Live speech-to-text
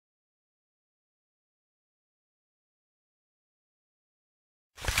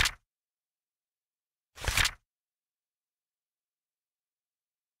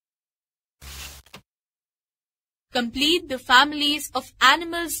Complete the families of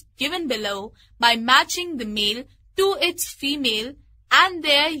animals given below by matching the male to its female and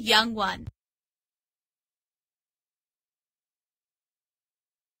their young one.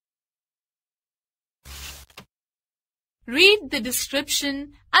 Read the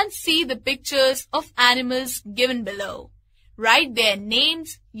description and see the pictures of animals given below. Write their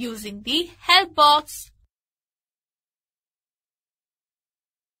names using the help box.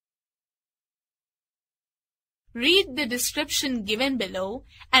 Read the description given below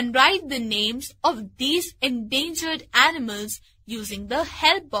and write the names of these endangered animals using the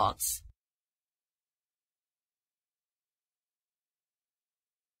help box.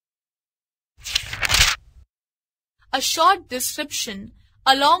 A short description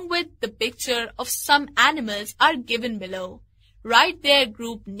along with the picture of some animals are given below. Write their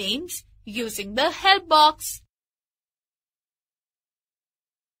group names using the help box.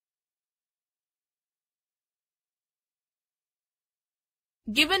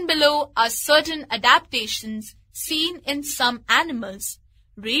 Given below are certain adaptations seen in some animals.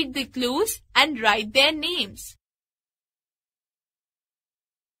 Read the clues and write their names.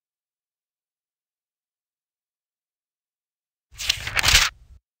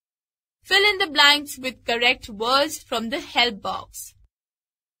 Fill in the blanks with correct words from the help box.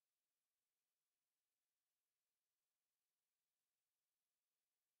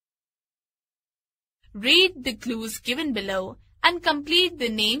 Read the clues given below and complete the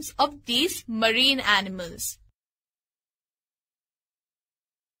names of these marine animals.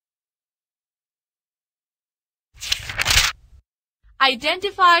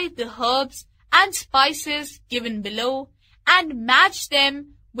 Identify the herbs and spices given below and match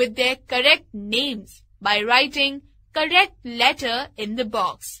them with their correct names by writing correct letter in the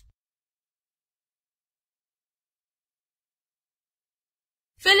box.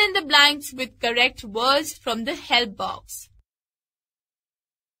 Fill in the blanks with correct words from the help box.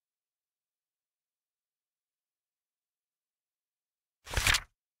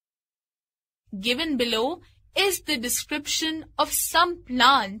 Given below is the description of some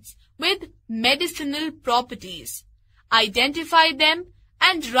plants with medicinal properties. Identify them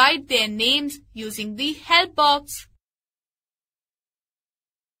and write their names using the help box.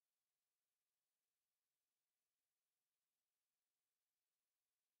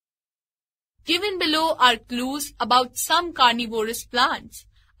 Given below are clues about some carnivorous plants.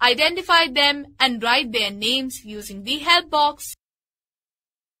 Identify them and write their names using the help box.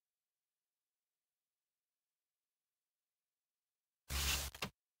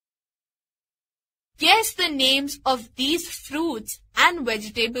 Guess the names of these fruits and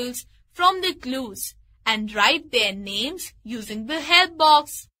vegetables from the clues and write their names using the help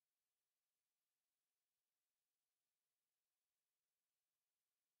box.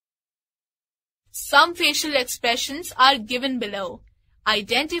 Some facial expressions are given below.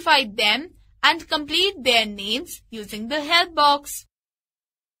 Identify them and complete their names using the help box.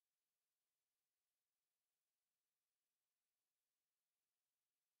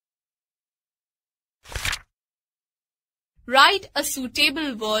 Write a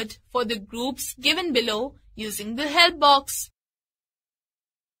suitable word for the groups given below using the help box.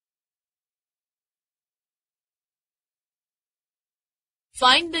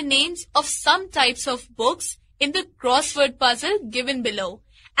 Find the names of some types of books in the crossword puzzle given below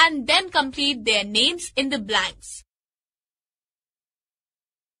and then complete their names in the blanks.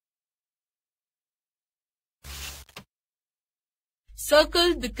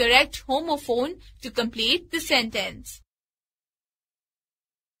 Circle the correct homophone to complete the sentence.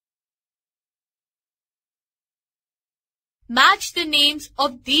 Match the names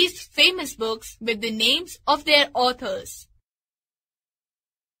of these famous books with the names of their authors.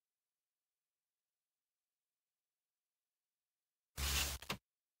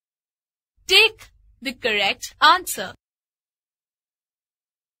 Take the correct answer.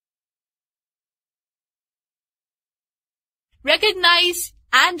 Recognize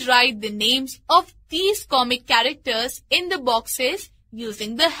and write the names of these comic characters in the boxes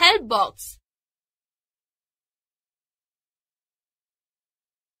using the help box.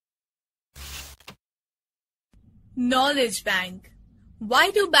 Knowledge Bank.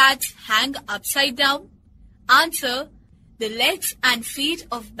 Why do bats hang upside down? Answer: the legs and feet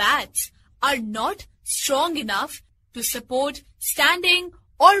of bats are not strong enough to support standing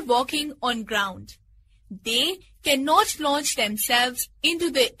or walking on ground. They cannot launch themselves into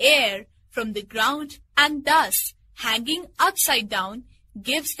the air from the ground, and thus hanging upside down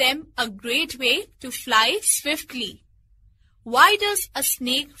gives them a great way to fly swiftly. Why does a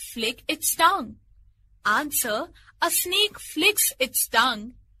snake flick its tongue? Answer: a snake flicks its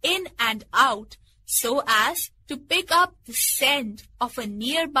tongue in and out so as to pick up the scent of a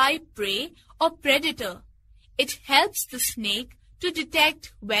nearby prey or predator. It helps the snake to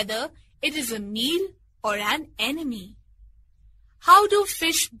detect whether it is a meal or an enemy. How do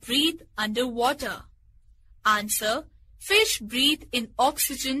fish breathe underwater? Answer: fish breathe in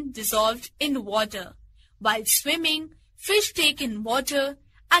oxygen dissolved in water. While swimming, fish take in water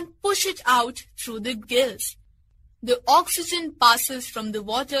and push it out through the gills. The oxygen passes from the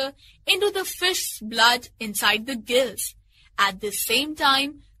water into the fish's blood inside the gills. At the same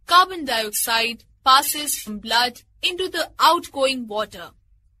time, carbon dioxide passes from blood into the outgoing water.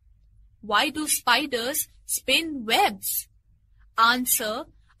 Why do spiders spin webs? Answer: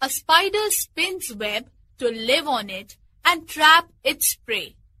 a spider spins web to live on it and trap its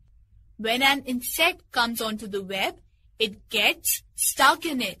prey. When an insect comes onto the web, it gets stuck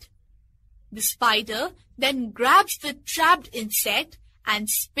in it. The spider then grabs the trapped insect and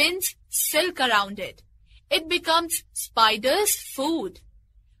spins silk around it. It becomes spider's food.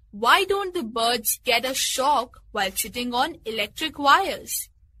 Why don't the birds get a shock while sitting on electric wires?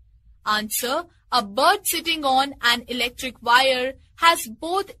 Answer: a bird sitting on an electric wire has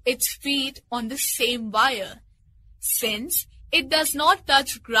both its feet on the same wire. Since it does not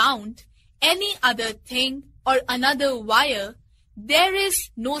touch ground, any other thing or another wire, there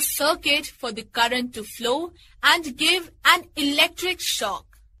is no circuit for the current to flow and give an electric shock.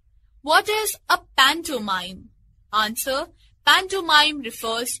 What is a pantomime? Answer: pantomime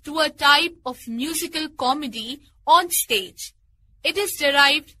refers to a type of musical comedy on stage. It is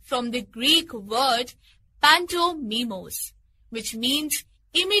derived from the Greek word pantomimos, which means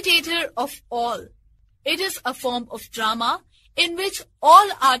imitator of all. It is a form of drama in which all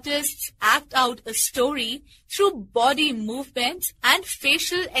artists act out a story through body movements and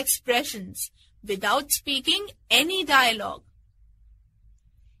facial expressions without speaking any dialogue.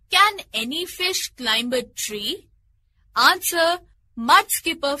 Can any fish climb a tree? Answer: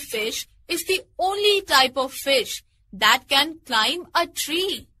 mudskipper fish is the only type of fish that can climb a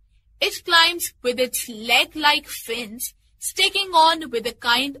tree. It climbs with its leg-like fins sticking on with a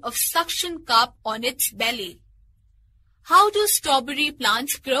kind of suction cup on its belly. How do strawberry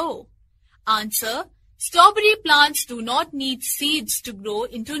plants grow? Answer: strawberry plants do not need seeds to grow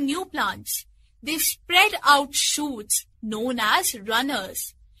into new plants. They spread out shoots known as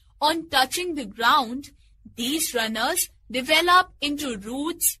runners. On touching the ground, these runners develop into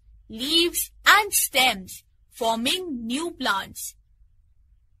roots, leaves, and stems, forming new plants.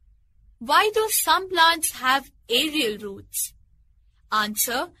 Why do some plants have aerial roots?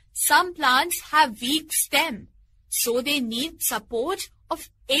 Answer: some plants have weak stem, so they need support of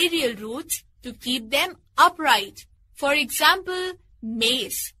aerial roots to keep them upright. For example,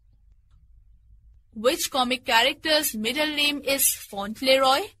 maize. Which comic character's middle name is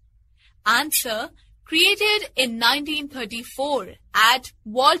Fauntleroy? Answer: created in 1934 at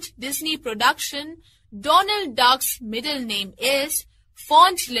Walt Disney Production, Donald Duck's middle name is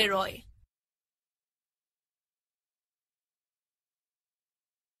Fauntleroy.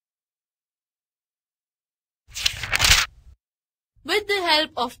 With the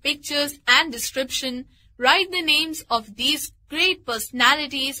help of pictures and description, write the names of these great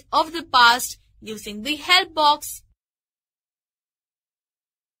personalities of the past using the help box.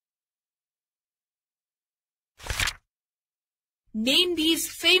 Name these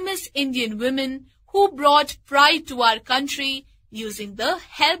famous Indian women who brought pride to our country using the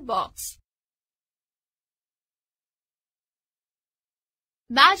help box.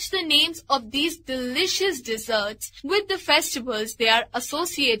 Match the names of these delicious desserts with the festivals they are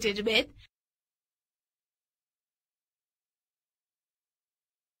associated with.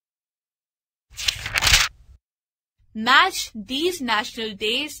 Match these national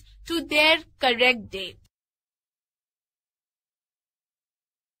days to their correct date.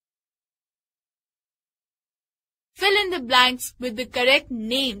 Fill in the blanks with the correct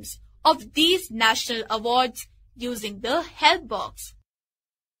names of these national awards using the help box.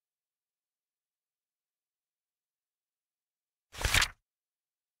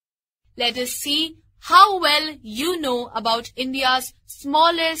 Let us see how well you know about India's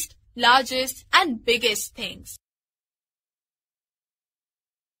smallest, largest, and biggest things.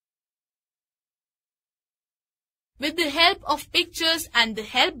 With the help of pictures and the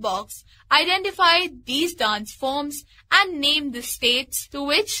help box, identify these dance forms and name the states to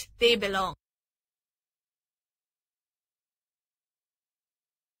which they belong.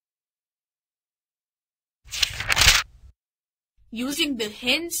 Using the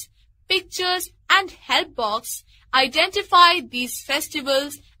hints, pictures, and help box, identify these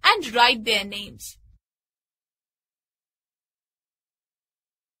festivals and write their names.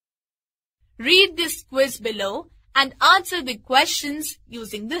 Read this quiz below and answer the questions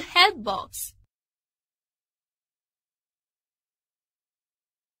using the help box.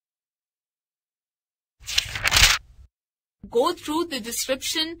 Go through the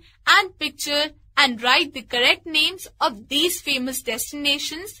description and picture and write the correct names of these famous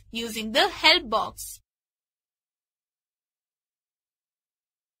destinations using the help box.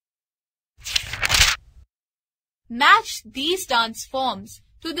 Match these dance forms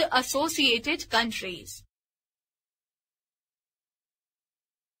to the associated countries.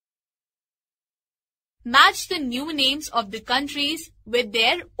 Match the new names of the countries with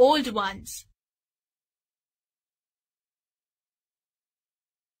their old ones.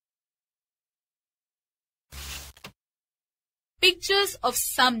 Pictures of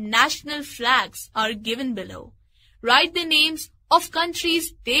some national flags are given below. Write the names of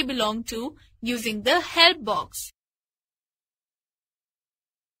countries they belong to using the help box.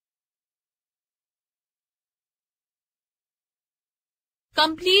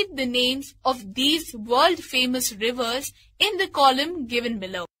 Complete the names of these world-famous rivers in the column given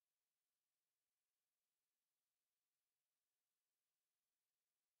below.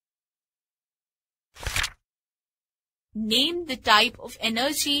 Name the type of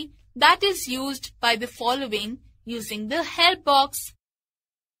energy that is used by the following using the help box.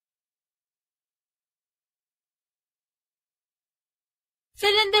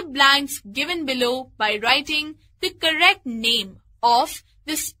 Fill in the blanks given below by writing the correct name of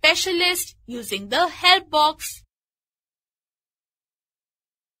the specialist using the help box.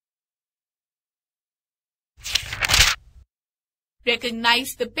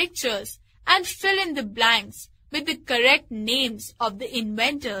 Recognize the pictures and fill in the blanks with the correct names of the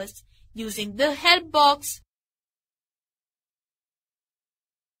inventors using the help box.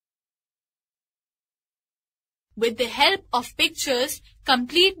 With the help of pictures,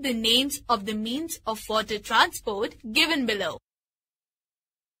 complete the names of the means of water transport given below.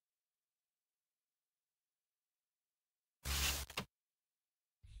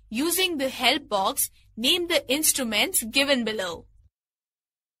 Using the help box, name the instruments given below.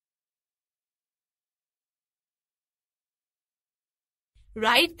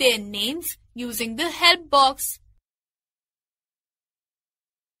 Write their names using the help box.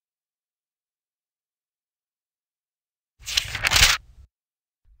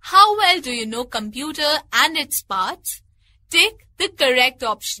 How well do you know computer and its parts? Tick the correct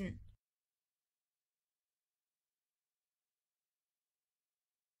option.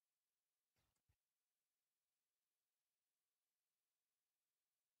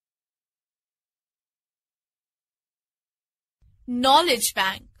 Knowledge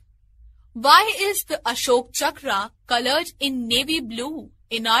Bank. Why is the Ashok Chakra colored in navy blue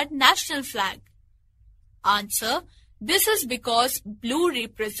in our national flag? Answer: this is because blue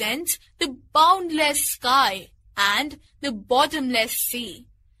represents the boundless sky and the bottomless sea.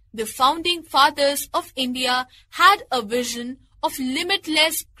 The founding fathers of India had a vision of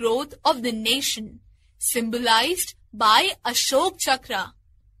limitless growth of the nation, symbolized by Ashok Chakra.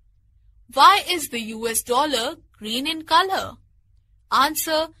 Why is the US dollar green in color?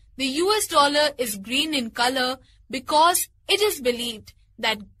 Answer: the US dollar is green in color because it is believed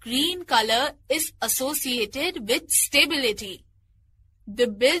that green color is associated with stability. The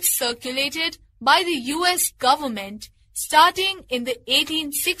bills circulated by the US government starting in the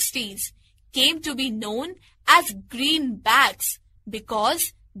 1860s came to be known as greenbacks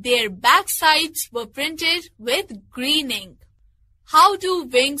because their backsides were printed with green ink. How do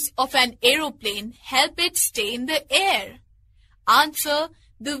wings of an aeroplane help it stay in the air? Answer: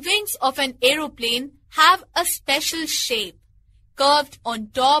 the wings of an aeroplane have a special shape, curved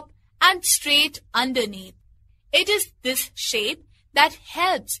on top and straight underneath. It is this shape that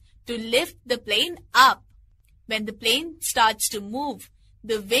helps to lift the plane up. When the plane starts to move,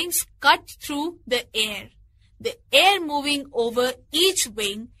 the wings cut through the air. The air moving over each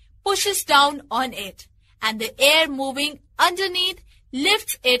wing pushes down on it, and the air moving underneath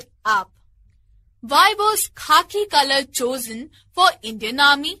lifts it up. Why was khaki color chosen for Indian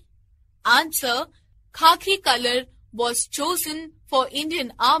Army? Answer: khaki color was chosen for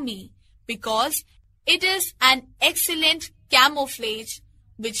Indian Army because it is an excellent camouflage,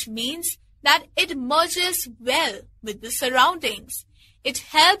 which means that it merges well with the surroundings. It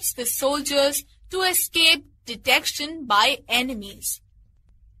helps the soldiers to escape detection by enemies.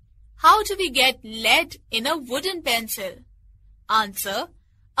 How do we get lead in a wooden pencil? Answer: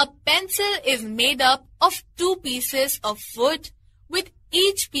 a pencil is made up of two pieces of wood, with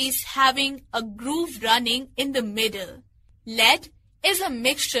each piece having a groove running in the middle. Lead is a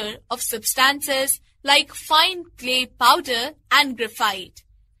mixture of substances like fine clay powder and graphite.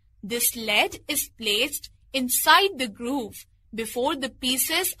 This lead is placed inside the groove before the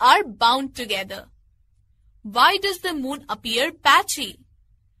pieces are bound together. Why does the moon appear patchy?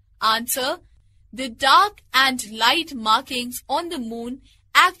 Answer: the dark and light markings on the moon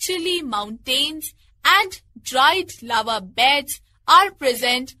actually mountains and dried lava beds are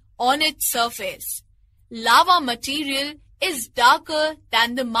present on its surface. Lava material is darker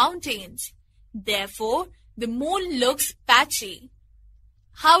than the mountains. Therefore, the moon looks patchy.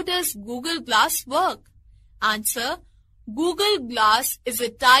 How does Google Glass work? Answer: Google Glass is a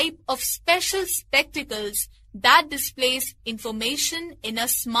type of special spectacles that displays information in a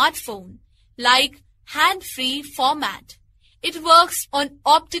smartphone, like hand-free format. It works on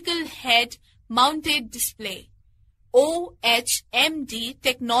optical head-mounted display, OHMD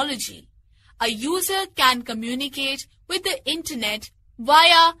technology. A user can communicate with the internet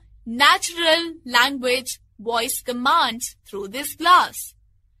via natural language voice commands through this glass.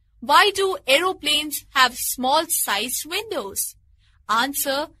 Why do aeroplanes have small-sized windows?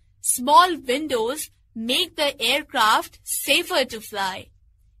 Answer: small windows make the aircraft safer to fly.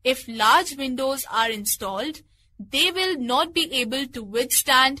 If large windows are installed, they will not be able to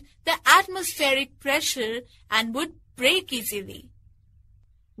withstand the atmospheric pressure and would break easily.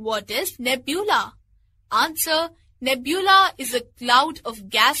 What is nebula? Answer: nebula is a cloud of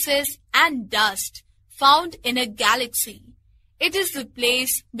gases and dust found in a galaxy. It is the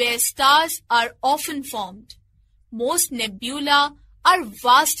place where stars are often formed. Most nebula are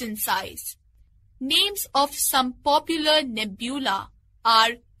vast in size. Names of some popular nebula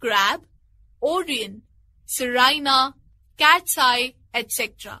are Crab, Orion, Sirena, Cat's Eye,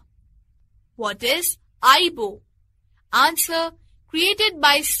 etc. What is Aibo? Answer: created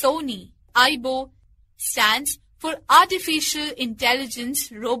by Sony. Aibo stands for Artificial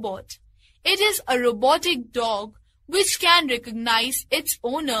Intelligence Robot. It is a robotic dog which can recognize its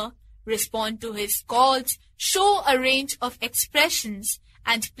owner, respond to his calls, show a range of expressions,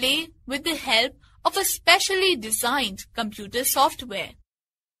 and play with the help of a specially designed computer software.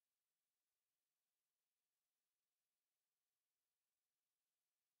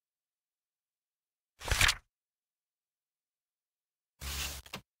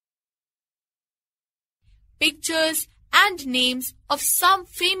 Pictures and names of some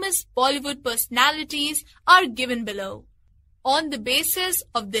famous Bollywood personalities are given below. On the basis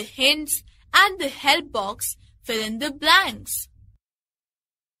of the hints and the help box, fill in the blanks.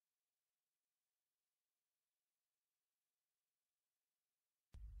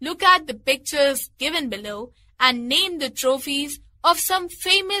 Look at the pictures given below and name the trophies of some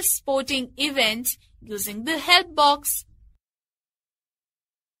famous sporting events using the help box.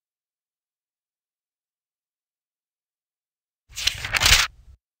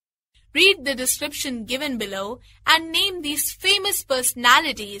 Read the description given below and name these famous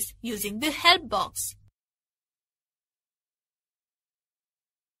personalities using the help box.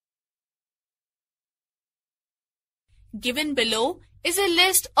 Given below is a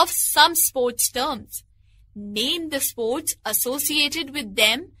list of some sports terms. Name the sports associated with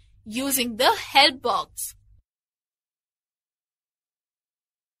them using the help box.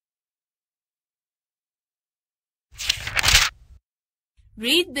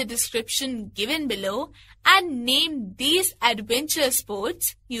 Read the description given below and name these adventure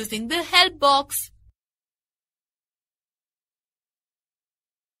sports using the help box.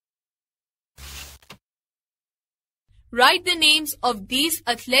 Write the names of these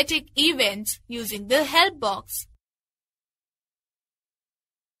athletic events using the help box.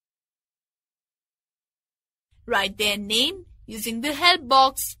 Write their name using the help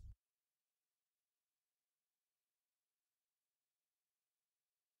box.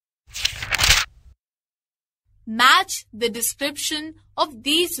 Match the description of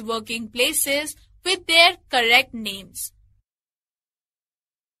these working places with their correct names.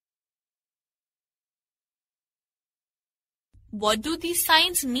 What do these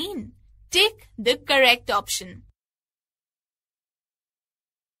signs mean? Tick the correct option.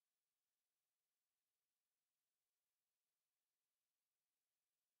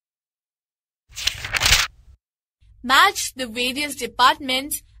 Match the various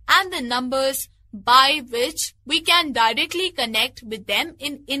departments and the numbers by which we can directly connect with them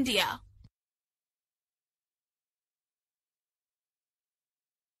in India.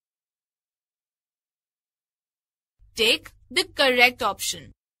 Take the correct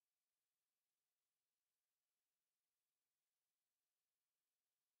option.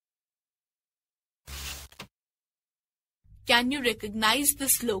 Can you recognize the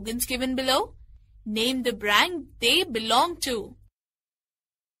slogans given below? Name the brand they belong to.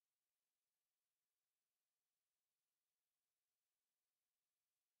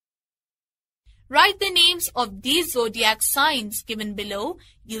 Write the names of these zodiac signs given below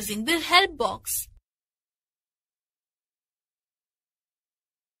using the help box.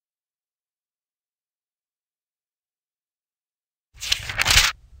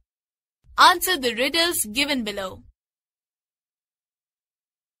 Answer the riddles given below.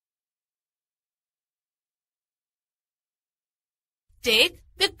 Take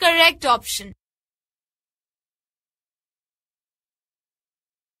the correct option.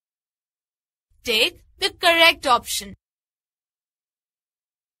 Take the correct option.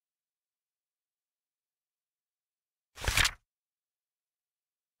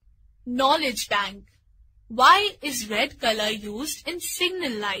 Knowledge Bank. Why is red color used in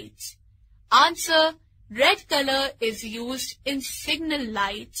signal lights? Answer. Red color is used in signal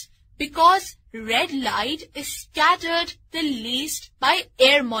lights because red light is scattered the least by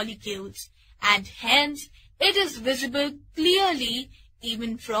air molecules and hence it is visible clearly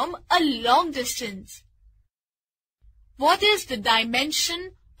even from a long distance. What is the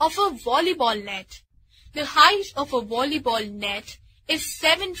dimension of a volleyball net? The height of a volleyball net is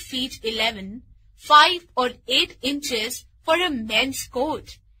 7 feet 11, 5 or 8 inches for a men's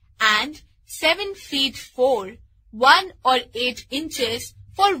court and 7 feet 4, 1 or 8 inches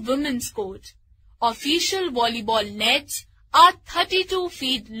for women's court. Official volleyball nets are 32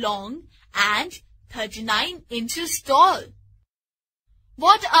 feet long and 39 inches tall.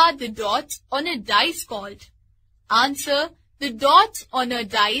 What are the dots on a dice called? Answer. The dots on a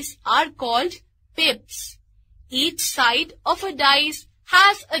dice are called pips. Each side of a dice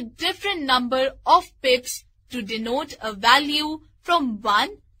has a different number of pips to denote a value from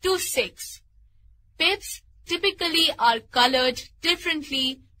 1 to 6. Pips typically are colored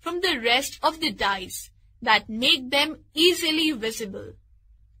differently from the rest of the dice that make them easily visible.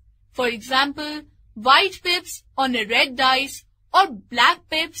 For example, white pips on a red dice or black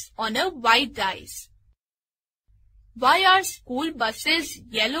pips on a white dice. Why are school buses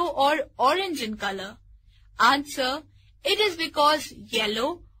yellow or orange in color? Answer. It is because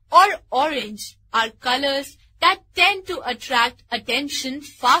yellow or orange are colors that tend to attract attention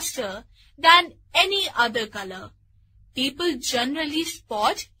faster than any other color. People generally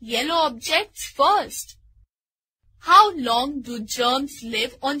spot yellow objects first. How long do germs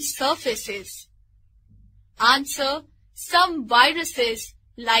live on surfaces? Answer. Some viruses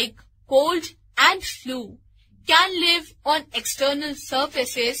like cold and flu can live on external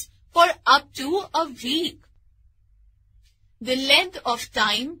surfaces for up to a week. The length of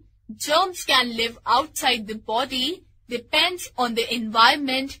time germs can live outside the body depends on the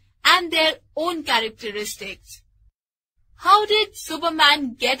environment and their own characteristics. How did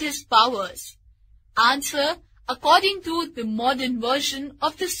Superman get his powers? Answer. According to the modern version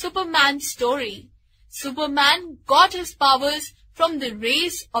of the Superman story, Superman got his powers from the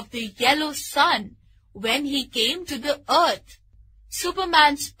rays of the yellow sun when he came to the earth.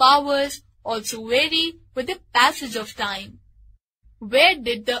 Superman's powers also vary with the passage of time. Where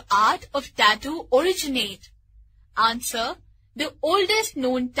did the art of tattoo originate? Answer. The oldest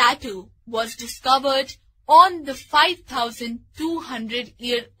known tattoo was discovered on the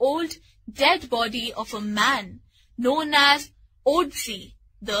 5,200-year-old dead body of a man known as Ötzi,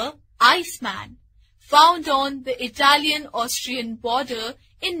 the Iceman, found on the Italian-Austrian border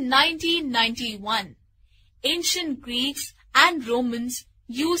in 1991. Ancient Greeks and Romans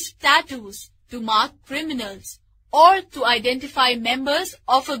used tattoos to mark criminals or to identify members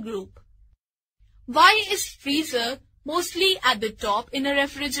of a group. Why is freezer mostly at the top in a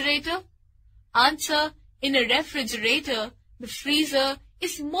refrigerator? Answer. In a refrigerator, the freezer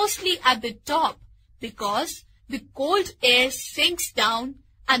is mostly at the top because the cold air sinks down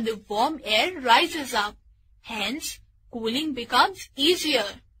and the warm air rises up. Hence, cooling becomes easier.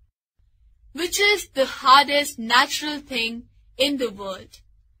 Which is the hardest natural thing in the world?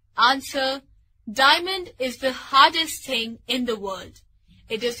 Answer. Diamond is the hardest thing in the world.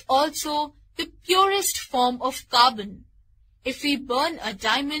 It is also the purest form of carbon. If we burn a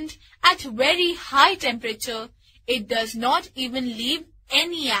diamond at very high temperature, it does not even leave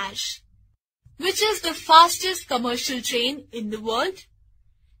any ash. Which is the fastest commercial train in the world?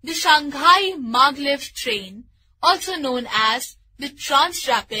 The Shanghai Maglev train, also known as the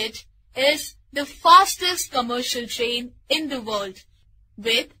Transrapid, is the fastest commercial train in the world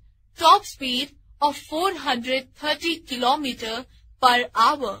with top speed of 430 km per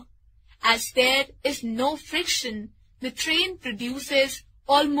hour. As there is no friction, the train produces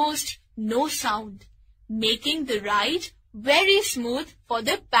almost no sound, making the ride very smooth for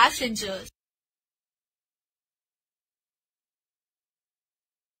the passengers.